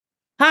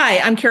Hi,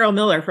 I'm Carol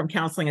Miller from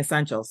Counseling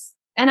Essentials.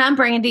 And I'm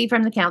Brandy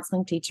from the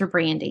Counseling Teacher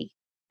Brandy.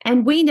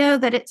 And we know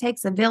that it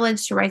takes a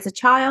village to raise a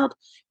child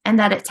and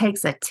that it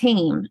takes a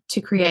team to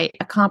create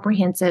a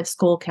comprehensive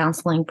school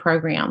counseling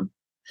program.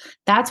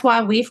 That's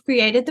why we've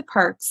created the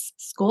Perks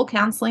School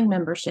Counseling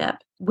Membership.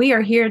 We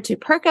are here to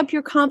perk up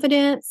your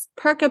confidence,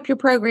 perk up your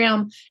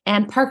program,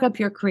 and perk up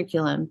your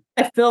curriculum.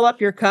 I fill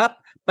up your cup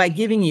by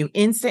giving you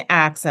instant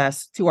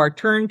access to our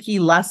turnkey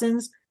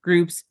lessons,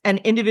 groups, and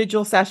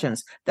individual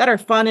sessions that are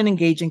fun and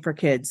engaging for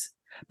kids.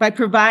 By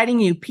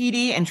providing you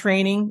PD and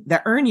training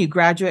that earn you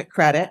graduate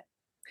credit,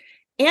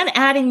 and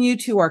adding you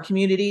to our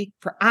community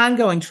for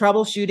ongoing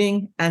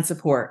troubleshooting and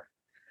support.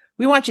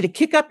 We want you to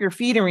kick up your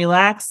feet and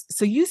relax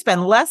so you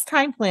spend less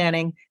time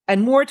planning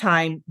and more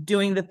time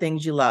doing the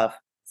things you love.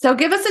 So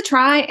give us a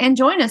try and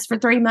join us for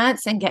 3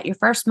 months and get your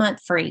first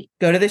month free.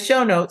 Go to the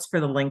show notes for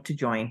the link to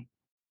join.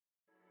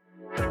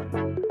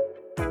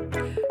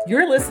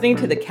 You're listening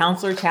to the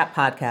Counselor Chat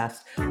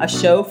Podcast, a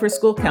show for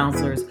school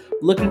counselors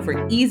looking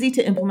for easy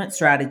to implement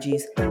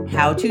strategies,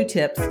 how-to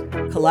tips,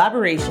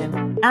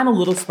 collaboration, and a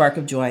little spark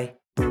of joy.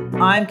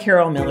 I'm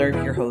Carol Miller,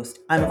 your host.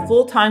 I'm a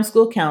full-time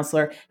school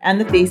counselor and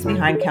the face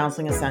behind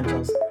Counseling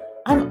Essentials.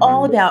 I'm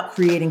all about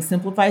creating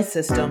simplified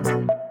systems,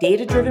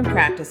 data-driven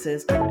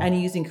practices,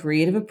 and using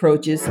creative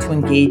approaches to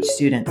engage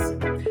students.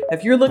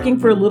 If you're looking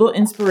for a little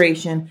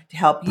inspiration to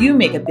help you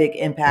make a big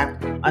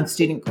impact on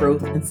student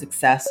growth and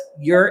success,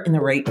 you're in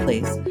the right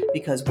place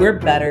because we're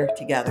better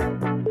together.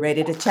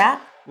 Ready to chat?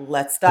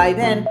 Let's dive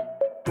in.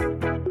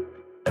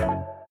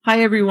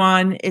 Hi,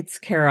 everyone. It's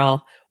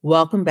Carol.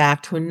 Welcome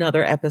back to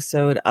another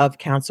episode of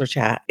Counselor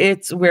Chat.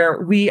 It's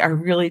where we are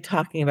really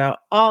talking about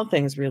all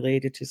things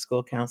related to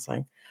school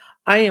counseling.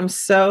 I am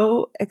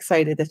so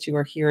excited that you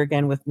are here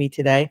again with me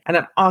today. And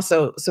I'm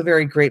also so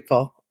very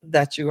grateful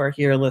that you are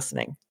here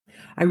listening.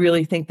 I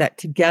really think that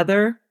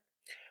together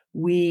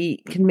we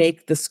can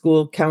make the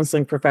school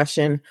counseling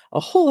profession a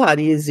whole lot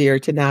easier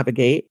to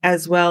navigate,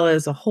 as well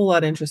as a whole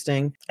lot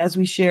interesting as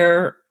we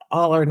share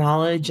all our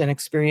knowledge and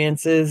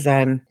experiences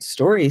and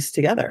stories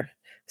together.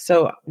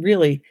 So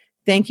really,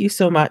 thank you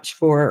so much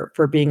for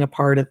being a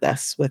part of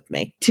this with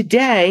me.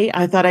 Today,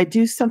 I thought I'd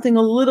do something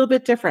a little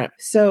bit different.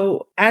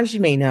 So as you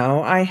may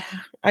know,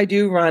 I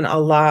do run a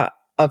lot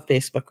of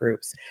Facebook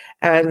groups.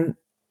 And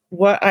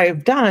what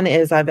I've done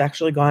is I've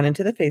actually gone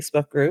into the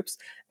Facebook groups,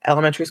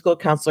 Elementary School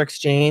Counselor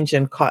Exchange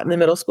and Caught in the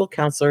Middle School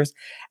Counselors.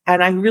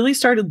 And I really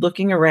started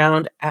looking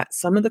around at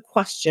some of the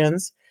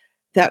questions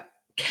that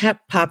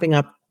kept popping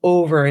up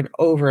over and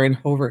over and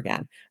over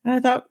again. And I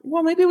thought,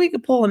 well, maybe we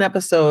could pull an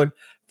episode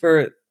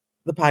for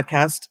the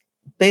podcast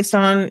based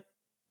on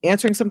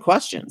answering some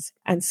questions.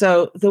 And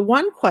so the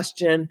one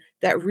question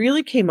that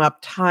really came up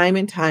time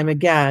and time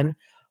again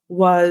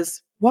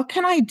was, what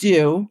can I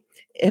do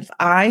if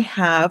I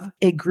have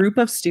a group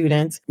of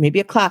students, maybe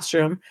a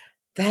classroom,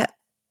 that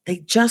they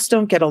just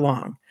don't get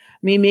along? I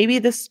mean, maybe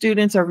the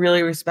students are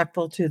really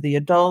respectful to the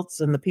adults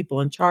and the people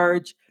in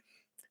charge,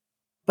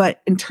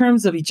 but in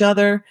terms of each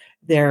other,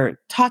 they're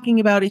talking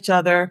about each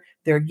other,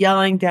 they're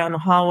yelling down the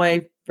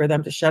hallway for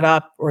them to shut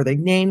up, or they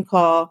name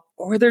call,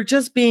 or they're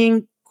just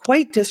being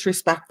quite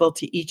disrespectful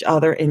to each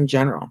other in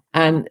general.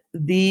 And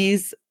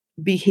these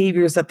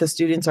behaviors that the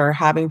students are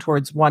having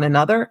towards one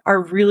another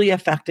are really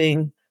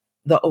affecting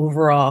the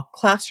overall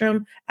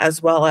classroom,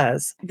 as well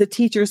as the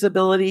teacher's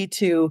ability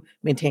to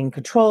maintain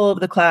control of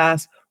the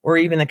class, or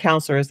even the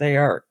counselor as they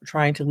are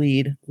trying to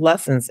lead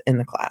lessons in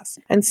the class.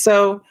 And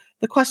so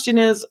the question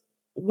is,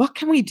 what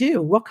can we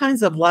do? What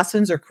kinds of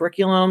lessons or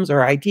curriculums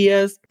or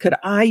ideas could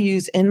I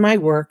use in my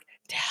work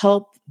to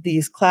help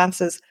these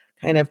classes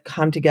kind of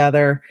come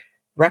together,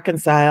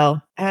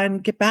 reconcile,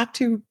 and get back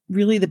to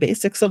really the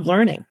basics of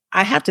learning?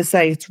 I have to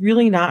say, it's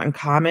really not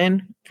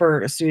uncommon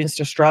for students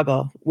to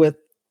struggle with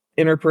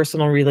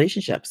interpersonal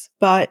relationships,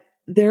 but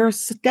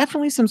there's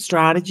definitely some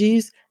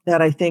strategies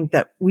that I think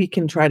that we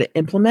can try to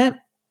implement,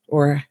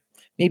 or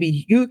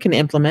maybe you can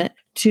implement,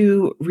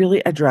 to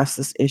really address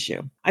this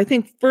issue. I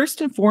think first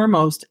and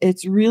foremost,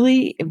 it's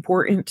really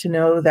important to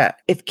know that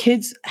if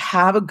kids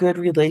have a good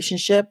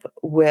relationship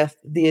with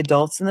the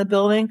adults in the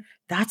building,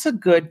 that's a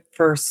good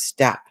first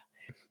step,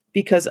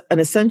 because an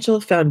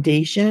essential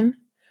foundation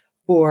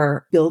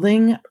for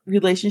building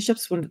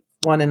relationships with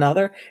one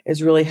another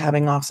is really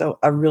having also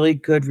a really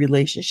good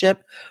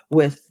relationship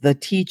with the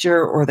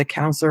teacher or the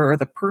counselor or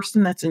the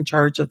person that's in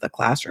charge of the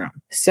classroom.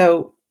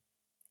 So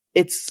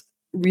it's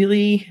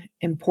really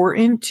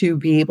important to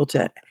be able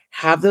to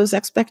have those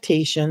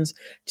expectations,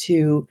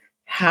 to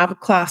have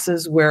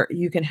classes where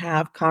you can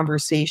have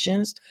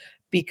conversations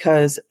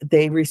because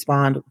they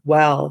respond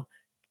well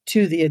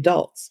to the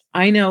adults.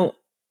 I know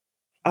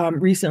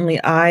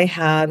recently I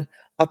had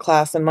a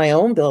class in my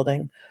own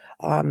building.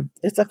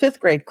 It's a 5th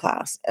grade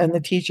class, and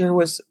the teacher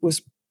was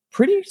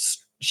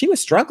she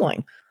was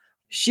struggling.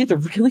 She's a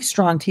really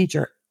strong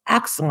teacher,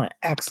 excellent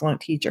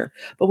teacher,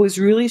 but was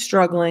really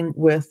struggling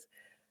with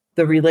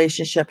the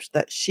relationships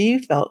that she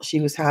felt she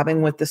was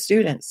having with the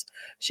students.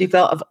 She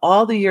felt of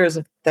all the years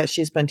that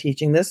she's been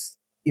teaching, this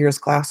year's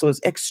class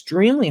was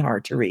extremely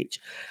hard to reach.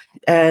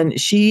 And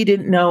she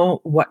didn't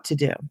know what to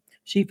do.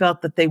 She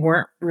felt that they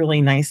weren't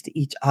really nice to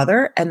each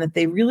other and that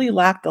they really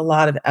lacked a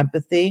lot of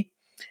empathy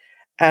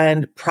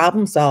and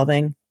problem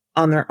solving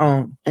on their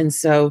own. And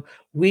so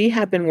we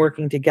have been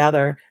working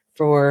together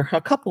for a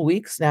couple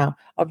weeks now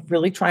of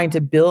really trying to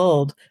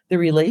build the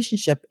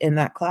relationship in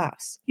that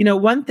class.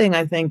 One thing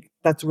I think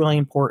that's really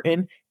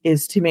important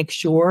is to make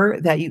sure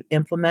that you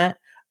implement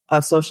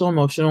a social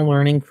emotional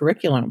learning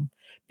curriculum,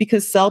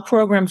 because CEL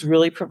programs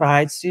really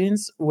provide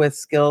students with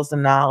skills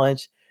and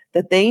knowledge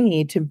that they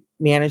need to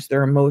manage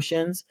their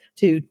emotions,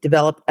 to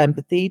develop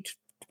empathy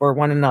for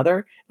one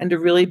another, and to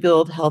really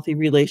build healthy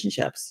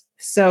relationships.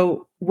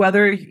 So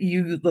whether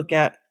you look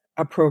at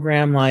a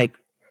program like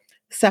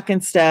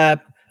Second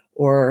Step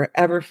or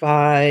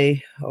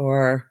EverFi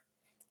or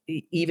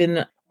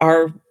even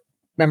our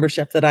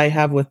membership that I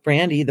have with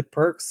Brandy, the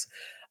Perks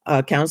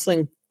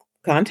Counseling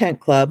Content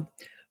Club,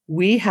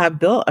 we have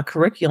built a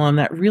curriculum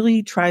that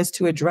really tries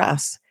to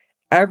address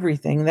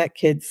everything that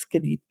kids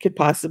could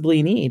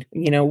possibly need.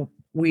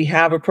 We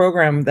have a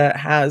program that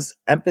has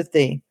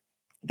empathy,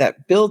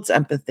 that builds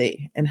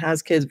empathy and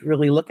has kids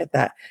really look at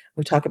that.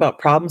 We talk about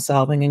problem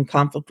solving and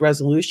conflict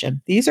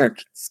resolution. These are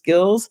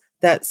skills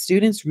that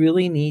students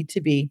really need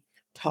to be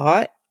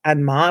taught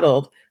and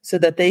modeled so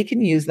that they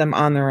can use them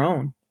on their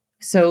own.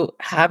 So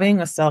having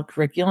a CEL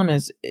curriculum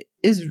is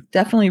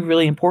definitely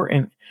really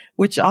important,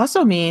 which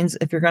also means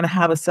if you're going to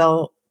have a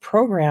CEL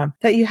program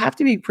that you have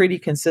to be pretty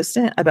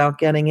consistent about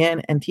getting in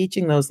and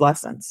teaching those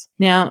lessons.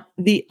 Now,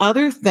 the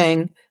other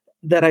thing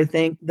that I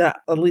think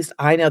that at least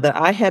I know that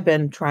I have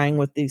been trying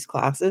with these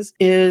classes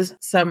is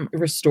some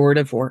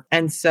restorative work.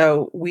 And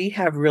so we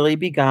have really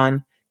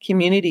begun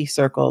community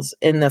circles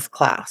in this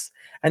class.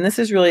 And this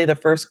is really the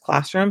first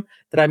classroom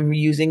that I'm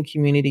using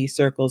community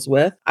circles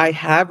with. I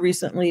have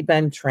recently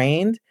been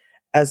trained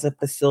as a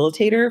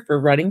facilitator for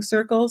running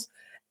circles,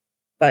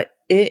 but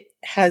it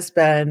has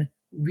been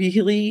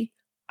really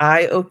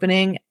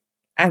eye-opening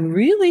and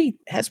really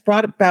has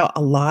brought about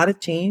a lot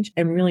of change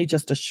in really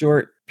just a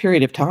short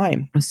period of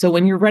time. So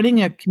when you're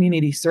running a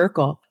community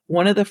circle,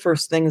 one of the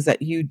first things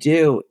that you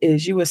do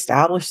is you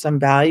establish some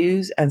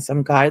values and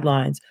some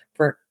guidelines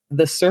for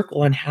the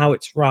circle and how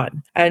it's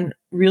run. And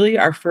really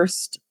our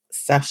first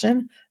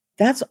session,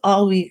 that's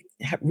all we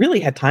really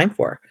had time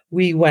for.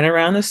 We went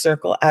around the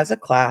circle as a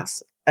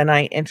class and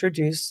I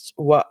introduced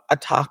what a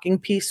talking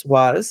piece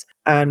was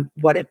and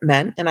what it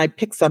meant. And I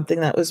picked something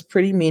that was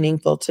pretty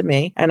meaningful to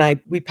me. And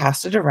we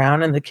passed it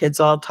around and the kids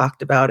all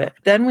talked about it.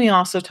 Then we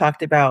also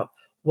talked about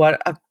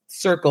what a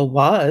circle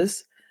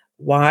was,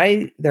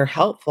 why they're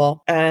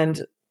helpful.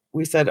 And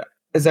we said,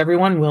 is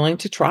everyone willing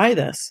to try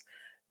this?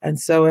 And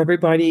so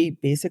everybody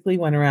basically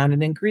went around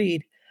and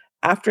agreed.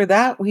 After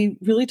that, we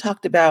really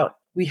talked about,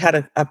 we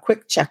had a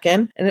quick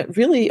check-in, and it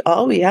really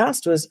all we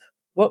asked was,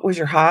 what was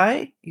your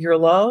high, your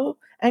low,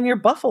 and your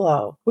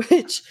buffalo?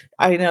 Which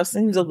I know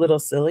seems a little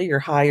silly, your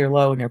high, your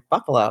low, and your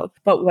buffalo.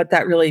 But what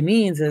that really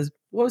means is,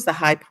 what was the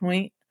high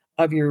point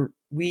of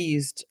we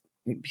used,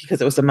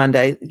 because it was a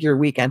Monday, your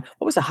weekend.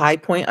 What was the high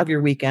point of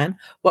your weekend?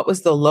 What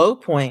was the low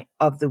point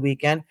of the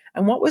weekend?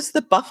 And what was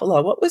the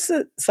buffalo? What was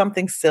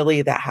something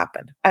silly that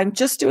happened? And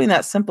just doing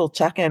that simple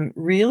check-in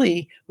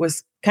really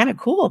was kind of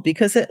cool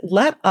because it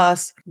let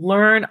us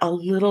learn a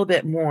little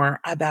bit more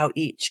about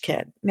each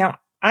kid. Now,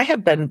 I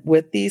have been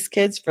with these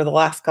kids for the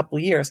last couple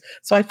of years,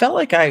 so I felt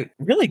like I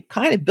really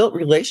kind of built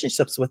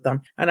relationships with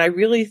them. And I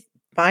really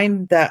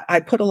find that I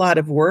put a lot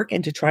of work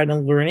into trying to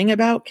learning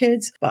about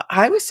kids, but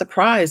I was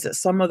surprised at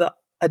some of the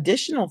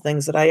additional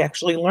things that I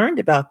actually learned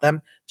about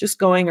them just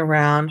going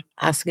around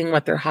asking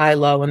what their high,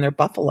 low, and their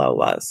buffalo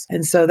was.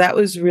 And so that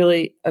was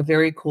really a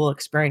very cool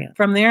experience.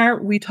 From there,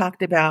 we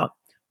talked about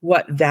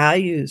what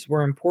values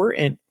were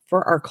important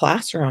for our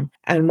classroom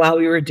and while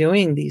we were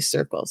doing these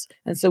circles.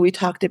 And so we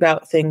talked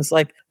about things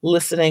like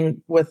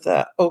listening with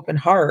an open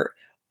heart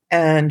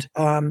and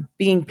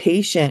being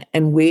patient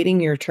and waiting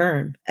your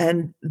turn.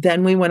 And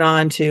then we went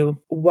on to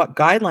what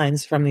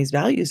guidelines from these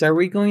values are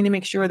we going to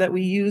make sure that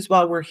we use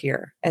while we're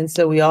here? And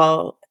so we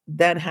all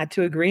then had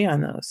to agree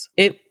on those.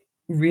 It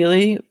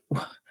really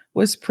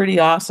was pretty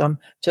awesome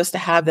just to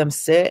have them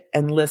sit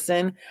and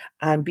listen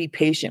and be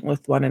patient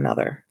with one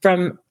another.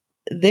 From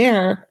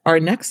there, our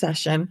next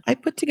session, I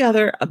put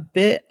together a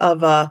bit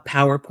of a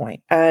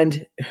PowerPoint,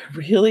 and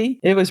really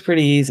it was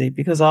pretty easy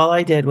because all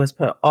I did was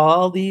put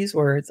all these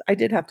words. I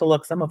did have to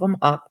look some of them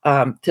up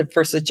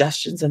for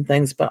suggestions and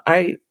things, but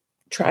I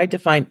tried to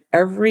find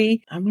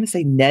every, I'm going to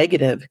say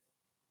negative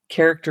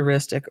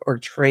characteristic or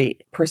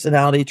trait,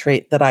 personality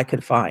trait that I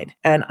could find.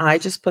 And I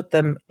just put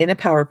them in a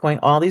PowerPoint,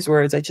 all these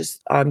words. I just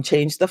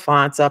changed the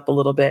fonts up a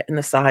little bit and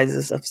the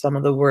sizes of some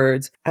of the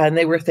words. And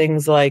they were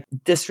things like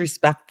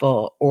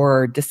disrespectful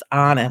or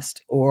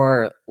dishonest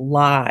or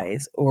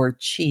lies or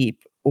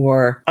cheap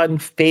or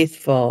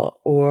unfaithful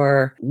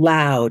or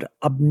loud,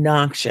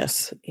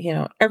 obnoxious,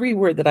 every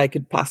word that I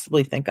could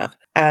possibly think of.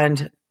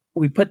 And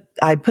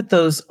I put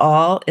those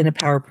all in a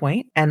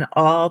PowerPoint, and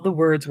all the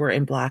words were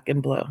in black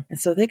and blue. And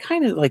so they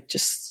kind of like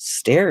just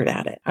stared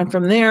at it. And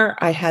from there,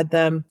 I had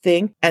them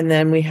think, and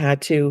then we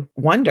had to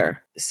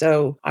wonder.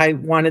 So I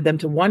wanted them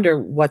to wonder,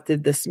 what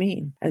did this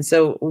mean? And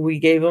so we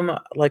gave them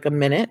like a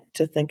minute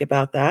to think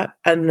about that.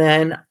 And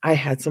then I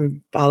had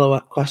some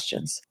follow-up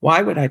questions.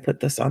 Why would I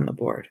put this on the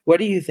board? What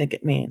do you think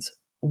it means?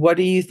 What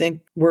do you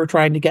think we're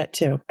trying to get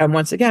to? And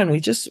once again, we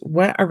just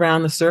went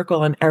around the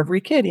circle, and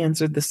every kid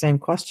answered the same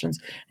questions,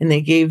 and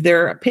they gave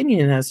their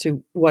opinion as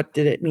to what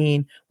did it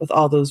mean with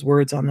all those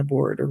words on the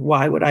board, or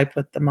why would I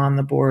put them on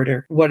the board,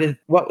 or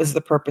what was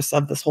the purpose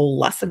of this whole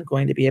lesson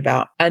going to be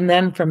about? And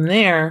then from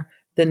there,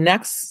 the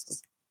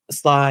next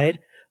slide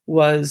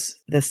was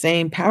the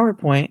same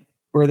PowerPoint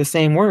or the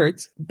same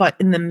words, but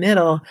in the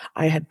middle,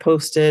 I had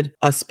posted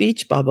a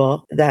speech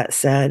bubble that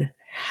said,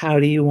 how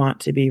do you want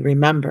to be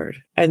remembered?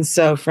 And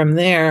so from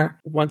there,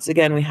 once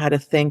again, we had to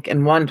think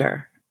and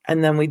wonder.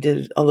 And then we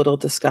did a little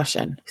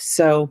discussion.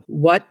 So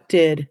what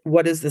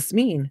does this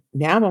mean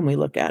now when we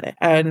look at it?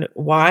 And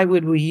why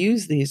would we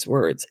use these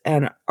words?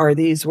 And are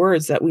these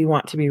words that we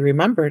want to be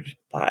remembered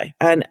by?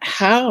 And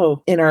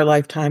how in our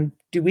lifetime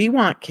do we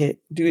want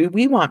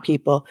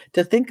people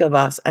to think of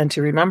us and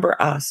to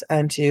remember us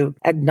and to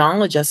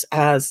acknowledge us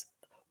as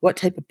what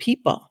type of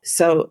people?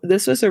 So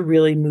this was a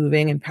really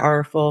moving and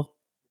powerful,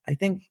 I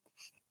think,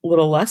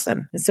 little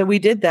lesson. And so we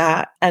did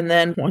that. And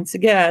then once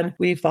again,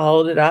 we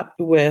followed it up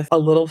with a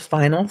little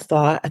final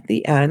thought at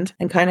the end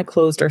and kind of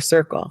closed our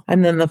circle.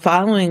 And then the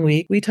following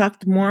week, we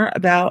talked more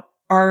about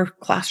our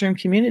classroom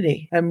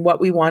community and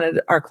what we wanted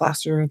our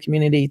classroom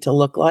community to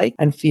look like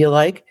and feel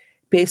like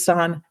based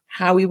on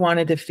how we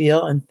wanted to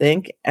feel and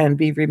think and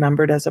be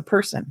remembered as a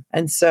person.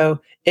 And so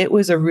it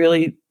was a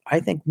really, I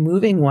think,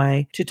 moving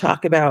way to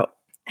talk about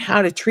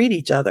how to treat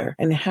each other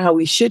and how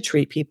we should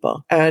treat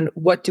people. And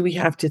what do we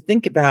have to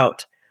think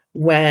about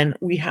when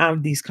we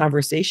have these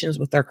conversations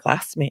with our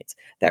classmates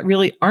that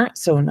really aren't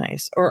so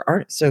nice or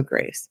aren't so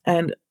grace?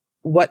 And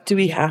what do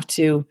we have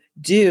to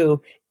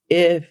do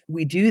if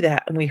we do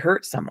that and we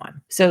hurt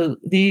someone? So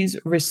these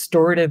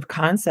restorative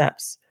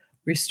concepts,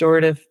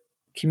 restorative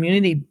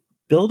community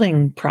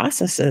building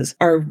processes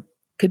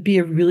could be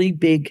a really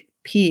big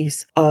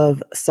piece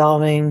of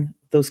solving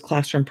those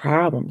classroom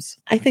problems.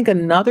 I think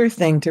another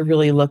thing to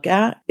really look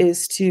at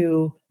is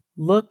to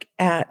look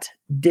at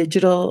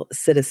digital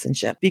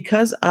citizenship.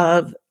 Because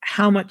of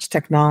how much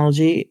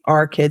technology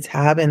our kids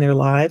have in their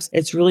lives,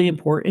 it's really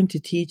important to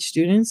teach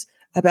students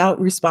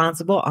about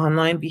responsible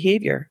online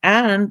behavior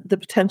and the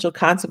potential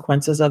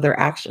consequences of their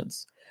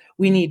actions.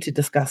 We need to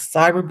discuss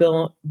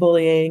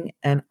cyberbullying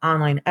and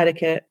online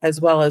etiquette,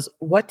 as well as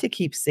what to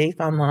keep safe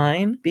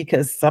online,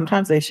 because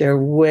sometimes they share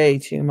way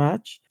too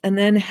much, and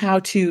then how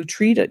to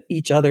treat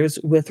each other's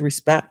with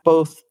respect,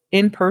 both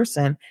in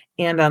person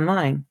and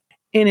online.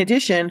 In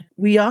addition,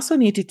 we also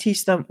need to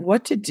teach them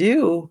what to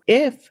do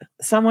if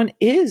someone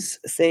is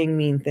saying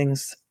mean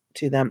things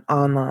to them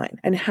online.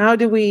 And how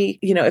do we,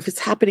 if it's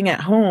happening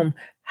at home,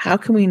 how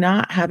can we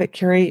not have it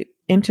carry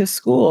into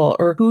school?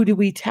 Or who do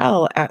we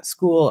tell at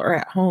school or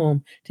at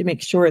home to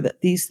make sure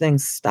that these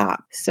things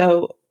stop?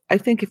 So I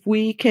think if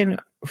we can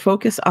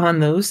focus on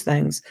those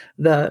things,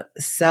 the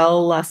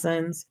cell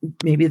lessons,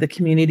 maybe the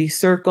community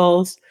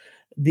circles,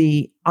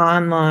 the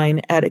online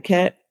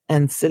etiquette,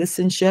 and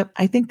citizenship,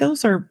 I think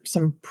those are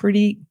some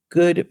pretty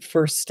good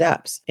first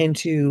steps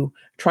into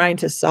trying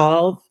to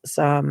solve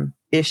some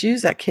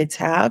issues that kids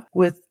have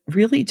with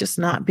really just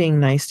not being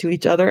nice to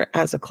each other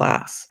as a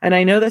class. And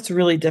I know that's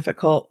really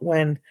difficult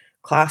when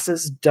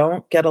classes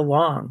don't get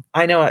along.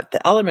 I know at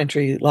the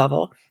elementary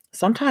level,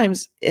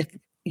 sometimes if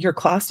your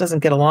class doesn't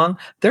get along,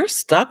 they're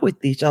stuck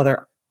with each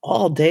other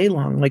all day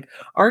long. Like,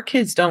 our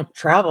kids don't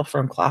travel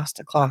from class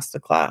to class to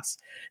class.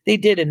 They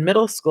did in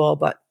middle school,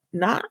 but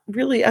not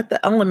really at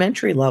the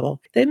elementary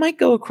level. They might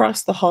go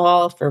across the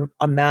hall for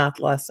a math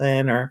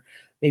lesson, or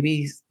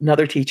maybe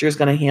another teacher is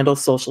going to handle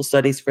social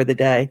studies for the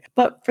day.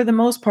 But for the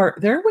most part,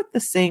 they're with the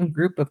same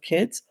group of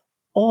kids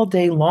all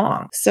day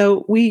long.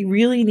 So we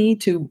really need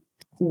to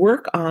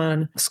work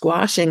on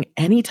squashing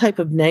any type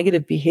of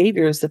negative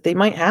behaviors that they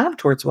might have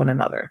towards one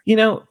another.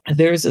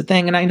 There's a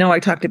thing, and I know I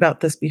talked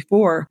about this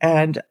before,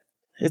 and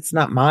it's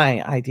not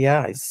my idea.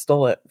 I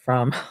stole it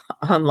from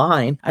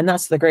online. And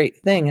that's the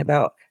great thing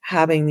about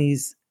having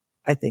these,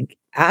 I think,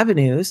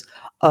 avenues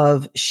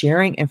of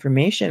sharing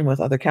information with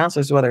other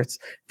counselors, whether it's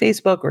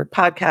Facebook or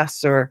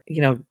podcasts or,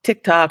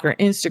 TikTok or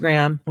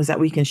Instagram, is that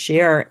we can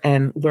share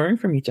and learn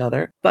from each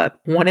other. But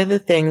one of the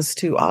things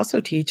to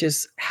also teach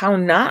is how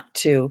not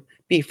to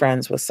be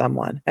friends with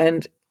someone,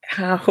 and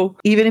how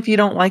even if you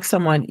don't like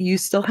someone, you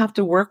still have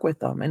to work with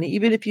them. And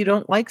even if you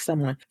don't like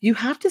someone, you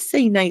have to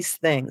say nice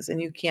things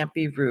and you can't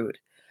be rude.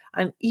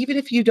 And even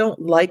if you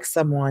don't like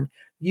someone,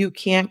 you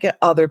can't get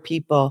other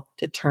people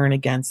to turn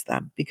against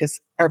them, because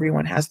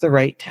everyone has the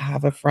right to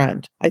have a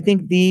friend. I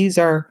think these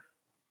are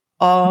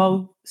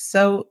all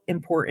so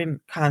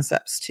important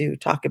concepts to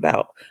talk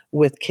about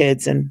with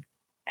kids and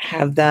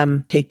have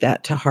them take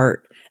that to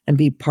heart and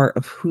be part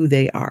of who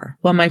they are.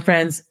 Well, my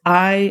friends,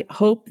 I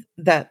hope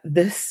that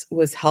this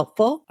was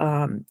helpful.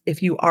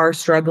 If you are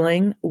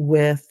struggling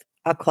with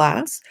a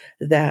class,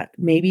 that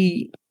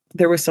maybe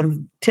there were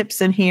some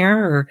tips in here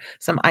or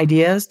some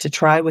ideas to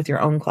try with your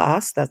own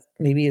class that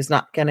maybe is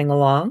not getting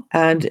along.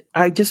 And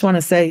I just want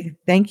to say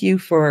thank you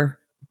for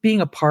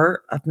being a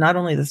part of not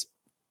only this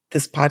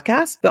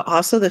podcast, but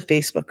also the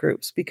Facebook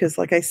groups, because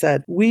like I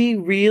said, we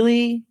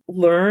really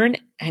learn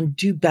and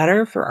do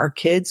better for our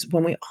kids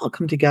when we all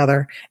come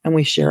together and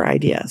we share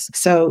ideas.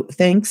 So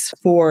thanks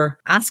for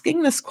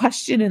asking this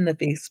question in the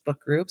Facebook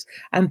groups,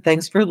 and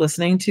thanks for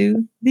listening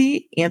to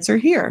the answer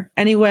here.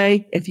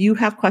 Anyway, if you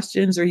have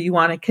questions or you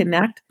want to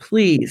connect,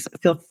 please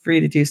feel free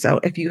to do so.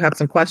 If you have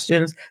some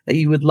questions that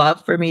you would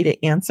love for me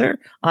to answer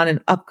on an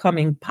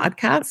upcoming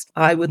podcast,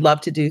 I would love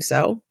to do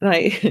so. And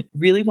I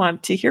really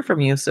want to hear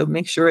from you. So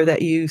make sure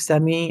that you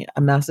send me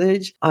a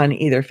message on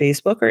either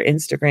Facebook or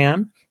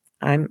Instagram.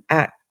 I'm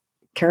at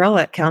Carol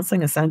at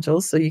Counseling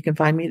Essentials, so you can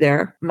find me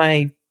there.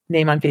 My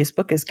name on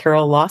Facebook is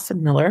Carol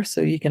Lawson Miller,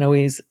 so you can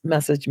always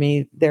message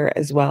me there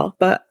as well.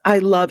 But I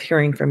love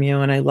hearing from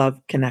you and I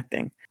love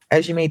connecting.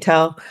 As you may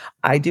tell,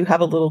 I do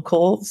have a little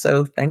cold,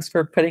 so thanks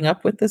for putting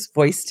up with this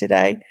voice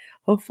today.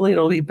 Hopefully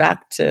it'll be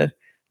back to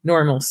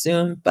normal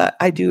soon, but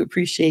I do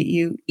appreciate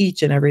you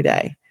each and every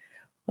day.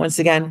 Once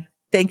again,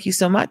 thank you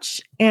so much.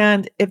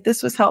 And if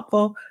this was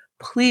helpful,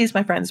 please,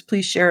 my friends,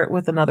 please share it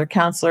with another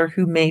counselor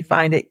who may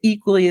find it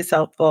equally as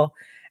helpful.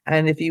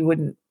 And if you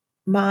wouldn't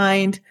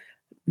mind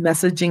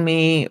messaging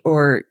me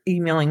or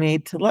emailing me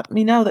to let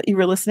me know that you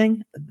were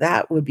listening,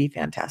 that would be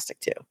fantastic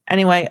too.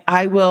 Anyway,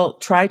 I will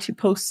try to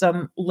post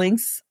some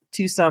links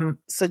to some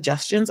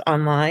suggestions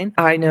online.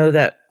 I know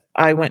that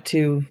I went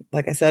to,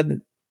 like I said,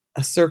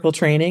 a circle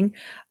training,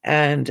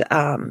 and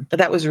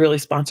that was really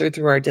sponsored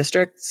through our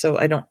district. So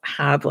I don't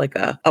have like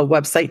a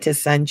website to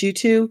send you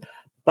to,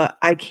 but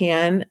I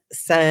can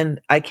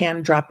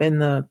drop in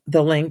the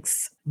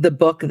links. The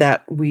book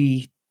that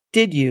we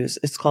did use,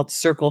 it's called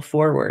Circle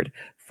Forward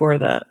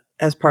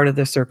as part of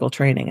the circle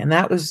training. And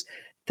that's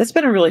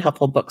been a really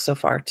helpful book so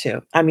far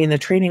too. I mean, the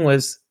training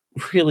was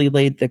really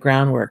laid the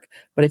groundwork,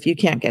 but if you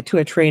can't get to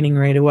a training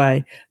right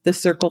away, the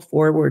Circle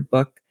Forward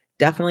book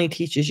definitely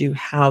teaches you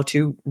how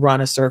to run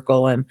a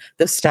circle and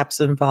the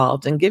steps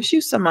involved, and gives you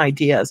some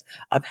ideas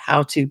of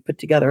how to put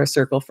together a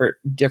circle for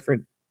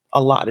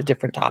a lot of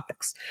different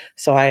topics.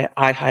 So I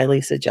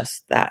highly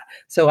suggest that.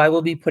 So I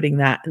will be putting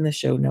that in the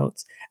show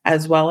notes,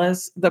 as well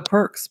as the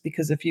perks,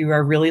 because if you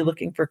are really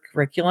looking for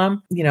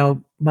curriculum,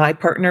 my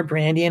partner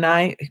Brandy and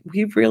I,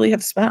 we really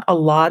have spent a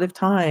lot of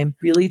time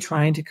really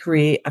trying to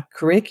create a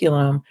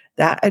curriculum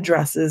that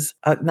addresses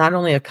not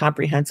only a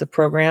comprehensive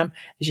program.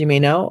 As you may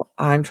know,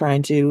 I'm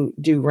trying to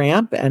do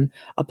RAMP and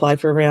apply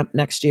for RAMP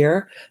next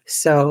year.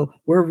 So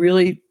we're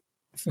really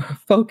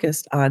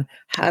focused on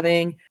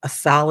having a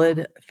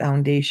solid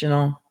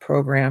foundational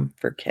program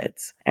for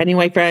kids.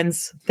 Anyway,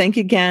 friends, thank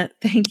you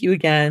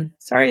again.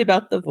 Sorry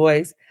about the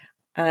voice.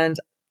 And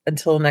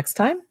until next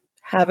time,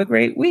 have a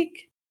great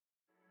week.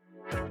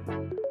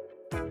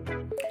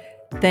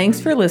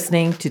 Thanks for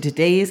listening to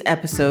today's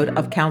episode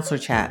of Counselor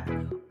Chat.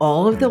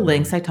 All of the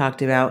links I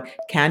talked about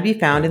can be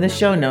found in the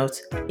show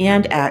notes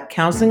and at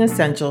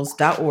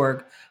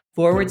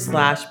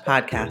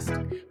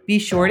counselingessentials.org/podcast. Be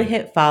sure to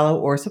hit follow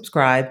or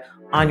subscribe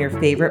on your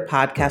favorite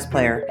podcast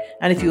player.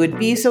 And if you would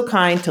be so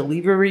kind to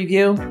leave a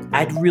review,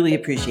 I'd really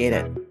appreciate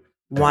it.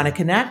 Want to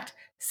connect?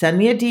 Send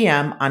me a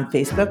DM on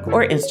Facebook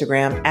or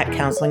Instagram at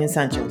Counseling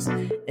Essentials.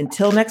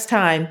 Until next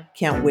time,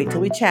 can't wait till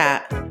we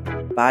chat.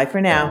 Bye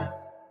for now.